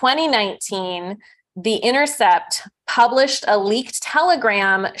June 2019, The Intercept published a leaked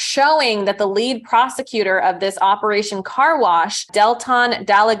telegram showing that the lead prosecutor of this Operation Car Wash, Delton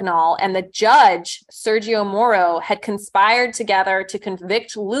Dallagnol, and the judge, Sergio Moro, had conspired together to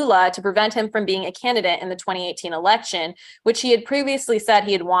convict Lula to prevent him from being a candidate in the 2018 election, which he had previously said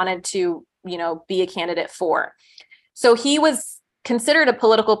he had wanted to, you know, be a candidate for. So he was considered a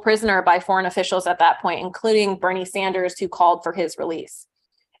political prisoner by foreign officials at that point, including Bernie Sanders, who called for his release.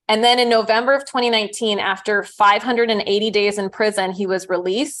 And then in November of 2019, after 580 days in prison, he was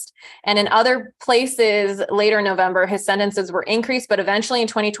released. And in other places later in November, his sentences were increased. But eventually in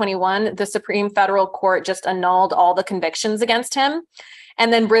 2021, the Supreme Federal Court just annulled all the convictions against him.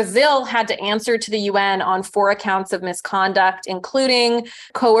 And then Brazil had to answer to the UN on 4 accounts of misconduct, including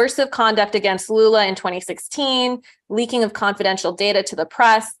coercive conduct against Lula in 2016, leaking of confidential data to the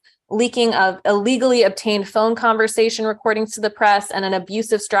press, leaking of illegally obtained phone conversation recordings to the press, and an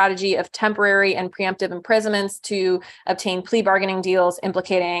abusive strategy of temporary and preemptive imprisonments to obtain plea bargaining deals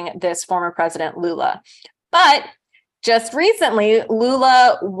implicating this former president Lula. But just recently,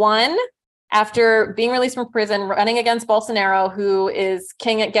 Lula won after being released from prison, running against Bolsonaro, who is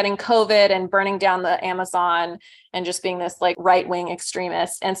king at getting COVID and burning down the Amazon and just being this like right-wing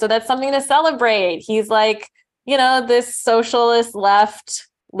extremist. And so that's something to celebrate. He's like, you know, this socialist left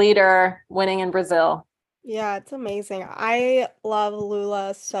leader winning in Brazil. Yeah, it's amazing. I love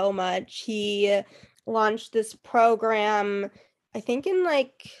Lula so much. He launched this program, I think in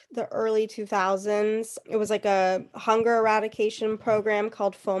like the early 2000s. It was like a hunger eradication program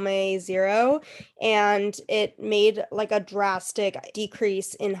called Fome Zero, and it made like a drastic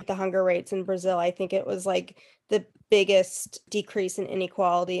decrease in the hunger rates in Brazil. I think it was like the biggest decrease in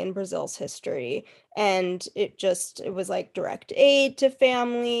inequality in Brazil's history. And it was like direct aid to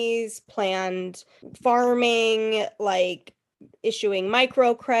families, planned farming, like issuing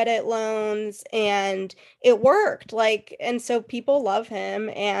microcredit loans, and it worked. Like, and so people love him,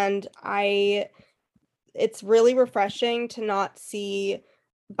 and it's really refreshing to not see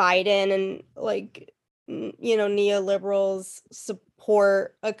Biden and like neoliberals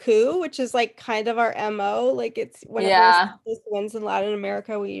support a coup, which is like kind of our MO. Like, it's whenever Yeah. this wins in Latin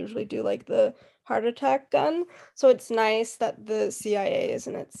America, we usually do like the heart attack gun. So it's nice that the CIA is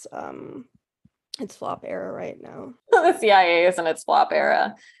in its flop era right now. The CIA is in its flop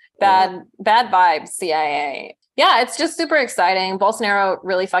era. Bad vibes, CIA. Yeah, it's just super exciting. Bolsonaro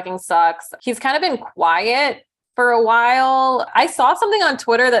really fucking sucks. He's kind of been quiet for a while. I saw something on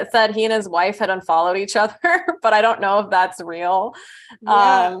Twitter that said he and his wife had unfollowed each other, but I don't know if that's real.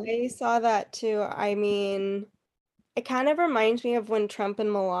 Yeah, I saw that too. I mean, it kind of reminds me of when Trump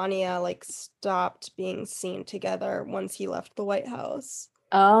and Melania like stopped being seen together once he left the White House.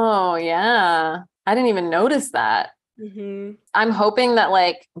 Oh, yeah. I didn't even notice that. Mm-hmm. I'm hoping that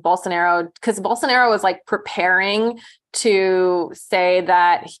like Bolsonaro, because Bolsonaro was like preparing to say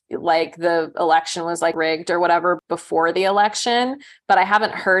that like the election was like rigged or whatever before the election, but I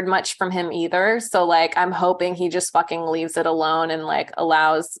haven't heard much from him either. So like, I'm hoping he just fucking leaves it alone and like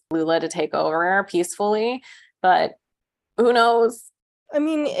allows Lula to take over peacefully, but who knows? I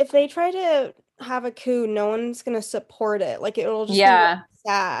mean, if they try to have a coup, no one's gonna support it. Like, it'll just be really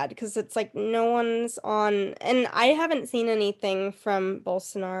sad because it's like no one's on. And I haven't seen anything from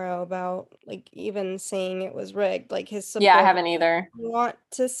Bolsonaro about like even saying it was rigged. Like, his support, I haven't either. Want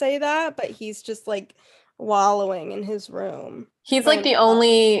to say that, but he's just like wallowing in his room. He's like the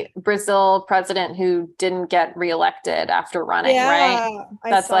only Brazil president who didn't get reelected after running, right?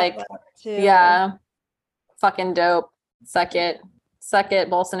 That's like, that too. Yeah, fucking dope. Suck it,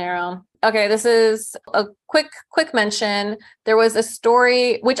 Bolsonaro. Okay, this is a quick mention. There was a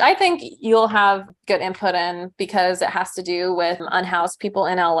story, which I think you'll have good input in because it has to do with unhoused people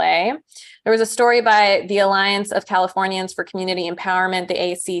in LA. There was a story by the Alliance of Californians for Community Empowerment, the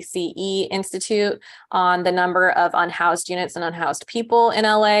ACCE Institute, on the number of unhoused units and unhoused people in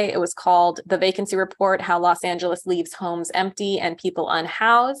LA. It was called The Vacancy Report: How Los Angeles Leaves Homes Empty and People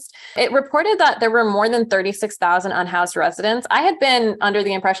Unhoused. It reported that there were more than 36,000 unhoused residents. I had been under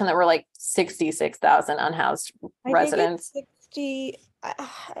the impression that we're like 66,000 unhoused residents. I think it's 60.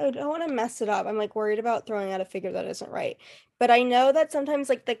 I don't want to mess it up. I'm like worried about throwing out a figure that isn't right. But I know that sometimes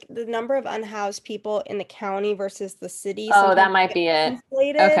like the number of unhoused people in the county versus the city. Oh, that might be it.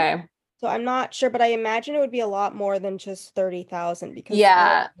 Inflated. Okay. So I'm not sure, but I imagine it would be a lot more than just 30,000 because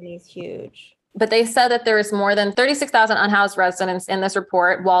is huge. But they said that there is more than 36,000 unhoused residents in this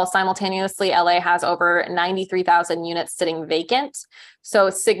report, while simultaneously LA has over 93,000 units sitting vacant.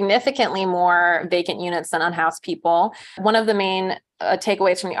 So significantly more vacant units than unhoused people. One of the main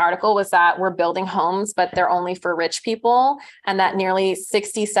takeaways from the article was that we're building homes, but they're only for rich people, and that nearly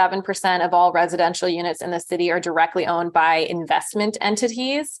 67% of all residential units in the city are directly owned by investment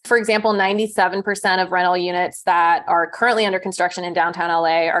entities. For example, 97% of rental units that are currently under construction in downtown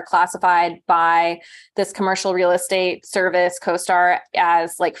LA are classified by this commercial real estate service, CoStar,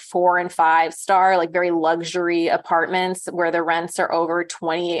 as like 4 and 5 star, like very luxury apartments where the rents are over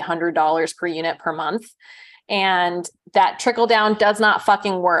 $2,800 per unit per month. And that trickle down does not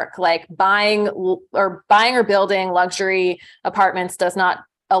fucking work. Like buying or building luxury apartments does not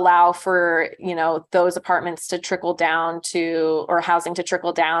allow for, those apartments to trickle down to, or housing to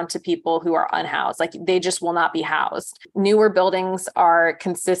trickle down to people who are unhoused. Like they just will not be housed. Newer buildings are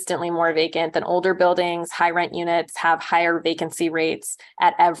consistently more vacant than older buildings. High rent units have higher vacancy rates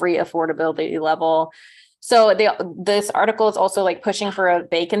at every affordability level. So this article is also like pushing for a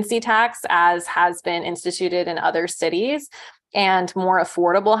vacancy tax, as has been instituted in other cities, and more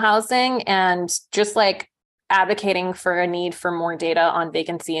affordable housing, and just like advocating for a need for more data on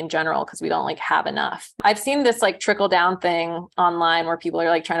vacancy in general, because we don't like have enough. I've seen this like trickle down thing online where people are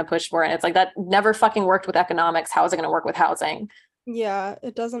like trying to push for it. And it's like, that never fucking worked with economics. How is it going to work with housing? Yeah,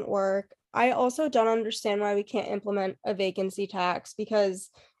 it doesn't work. I also don't understand why we can't implement a vacancy tax, because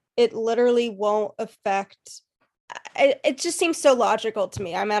it literally won't affect. It just seems so logical to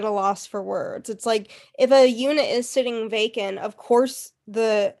me. I'm at a loss for words. It's like, if a unit is sitting vacant, of course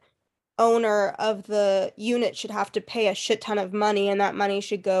the owner of the unit should have to pay a shit ton of money, and that money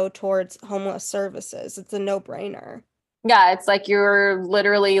should go towards homeless services. It's a no-brainer. Yeah, it's like you're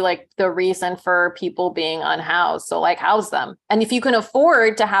literally like the reason for people being unhoused. So like house them. And if you can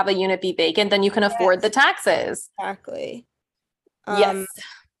afford to have a unit be vacant, then you can afford the taxes. Exactly. Yes.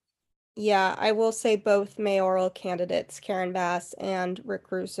 Yeah, I will say both mayoral candidates, Karen Bass and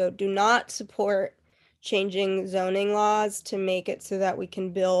Rick Russo, do not support changing zoning laws to make it so that we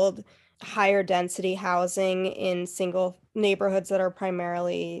can build higher density housing in single neighborhoods that are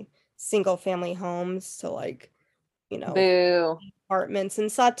primarily single family homes. So like, Boo. apartments in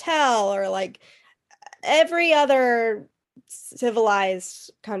Sawtell or like every other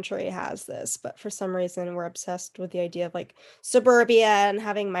civilized country has this, but for some reason we're obsessed with the idea of like suburbia and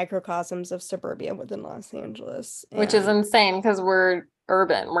having microcosms of suburbia within Los Angeles. Which is insane because we're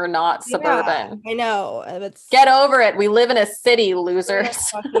urban. We're not suburban. I know. Get over it. We live in a city,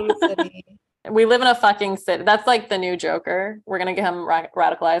 losers. We live in a fucking city. That's like the new Joker. We're going to get him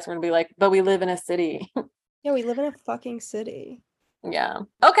radicalized. We're going to be like, but we live in a city. Yeah, we live in a fucking city. Yeah.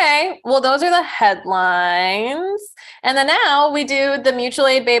 Okay. Well, those are the headlines. And then now we do the mutual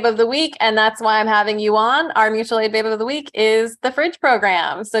aid babe of the week. And that's why I'm having you on. Our mutual aid babe of the week is the fridge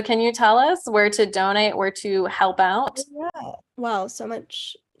program. So can you tell us where to donate, where to help out? Yeah. Wow. So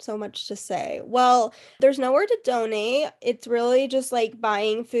much to say. Well, there's nowhere to donate. It's really just like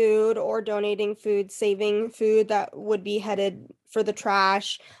buying food or donating food, saving food that would be headed for the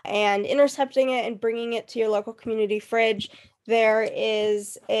trash and intercepting it and bringing it to your local community fridge. There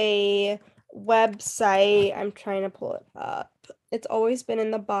is a website. I'm trying to pull it up. It's always been in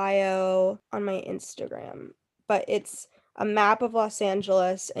the bio on my Instagram, but it's a map of Los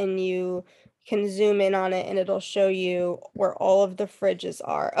Angeles and you can zoom in on it and it'll show you where all of the fridges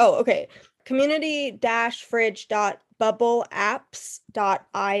are. Oh, okay.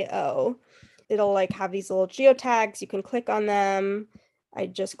 community-fridge.bubbleapps.io. It'll like have these little geotags. You can click on them. I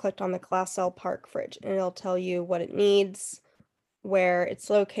just clicked on the Class L Park fridge and it'll tell you what it needs, where it's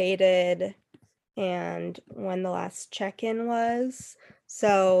located, and when the last check-in was.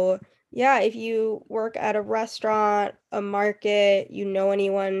 So yeah, if you work at a restaurant, a market, you know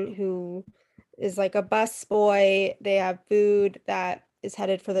anyone who is like a bus boy, they have food that is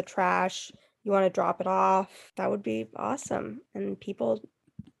headed for the trash, you want to drop it off, that would be awesome. And people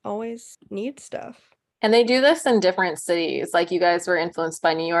always need stuff. And they do this in different cities. Like you guys were influenced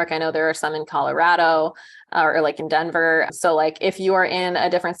by New York. I know there are some in Colorado or like in Denver. So like if you are in a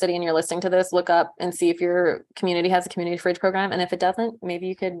different city and you're listening to this, look up and see if your community has a community fridge program. And if it doesn't, maybe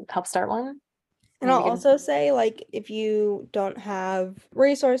you could help start one. And I'll also say, like, if you don't have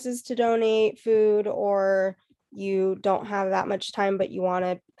resources to donate food or you don't have that much time, but you want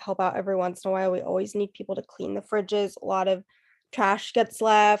to help out every once in a while, we always need people to clean the fridges. A lot of trash gets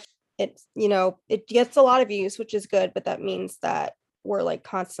left. It's, it gets a lot of use, which is good, but that means that we're like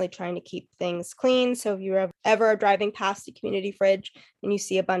constantly trying to keep things clean. So if you're ever driving past the community fridge and you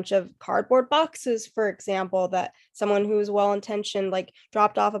see a bunch of cardboard boxes, for example, that someone who is well-intentioned like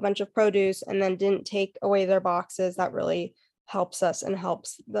dropped off a bunch of produce and then didn't take away their boxes, that really helps us and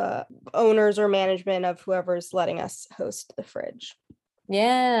helps the owners or management of whoever's letting us host the fridge.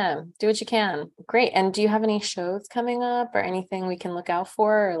 Yeah, do what you can. Great. And do you have any shows coming up or anything we can look out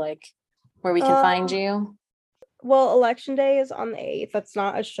for, or like where we can find you? Well, Election Day is on the 8th. That's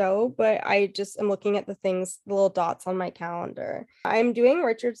not a show, but I just am looking at the little dots on my calendar. I'm doing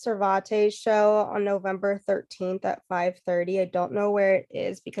Richard Cervantes' show on November 13th at 5:30. I don't know where it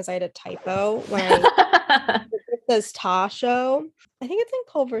is because I had a typo when I it says Ta show. I think it's in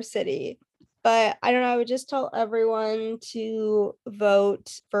Culver City. But I don't know, I would just tell everyone to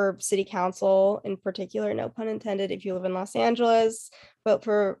vote for city council in particular, no pun intended, if you live in Los Angeles. Vote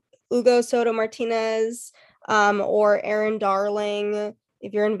for Hugo Soto Martinez, or Aaron Darling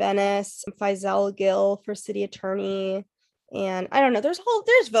if you're in Venice, Faisal Gill for city attorney. And I don't know, there's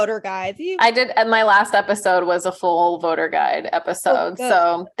voter guides. I did, and my last episode was a full voter guide episode.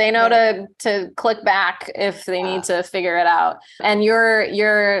 So they know to click back if they need to figure it out. And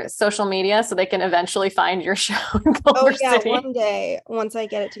your social media, so they can eventually find your show in Culver City. One day, once I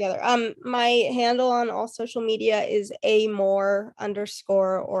get it together. My handle on all social media is _or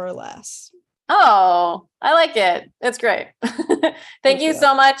less. Oh, I like it. It's great. Thank you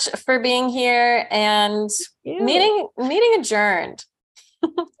so much for being here, and meeting adjourned.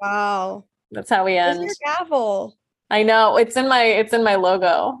 Wow. That's how we end. Where's your gavel? I know, it's in my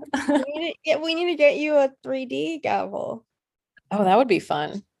logo. we need to get you a 3D gavel. Oh, that would be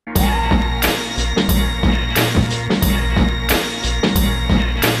fun.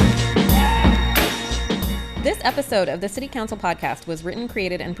 This episode of the City Council Podcast was written,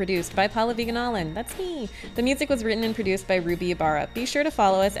 created, and produced by Paula Viganalin. That's me. The music was written and produced by Ruby Ibarra. Be sure to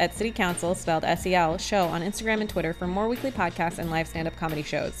follow us at City Council, spelled S-E-L, show on Instagram and Twitter for more weekly podcasts and live stand-up comedy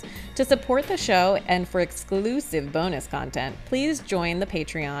shows. To support the show and for exclusive bonus content, please join the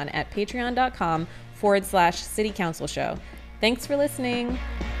Patreon at patreon.com/City Council Show. Thanks for listening.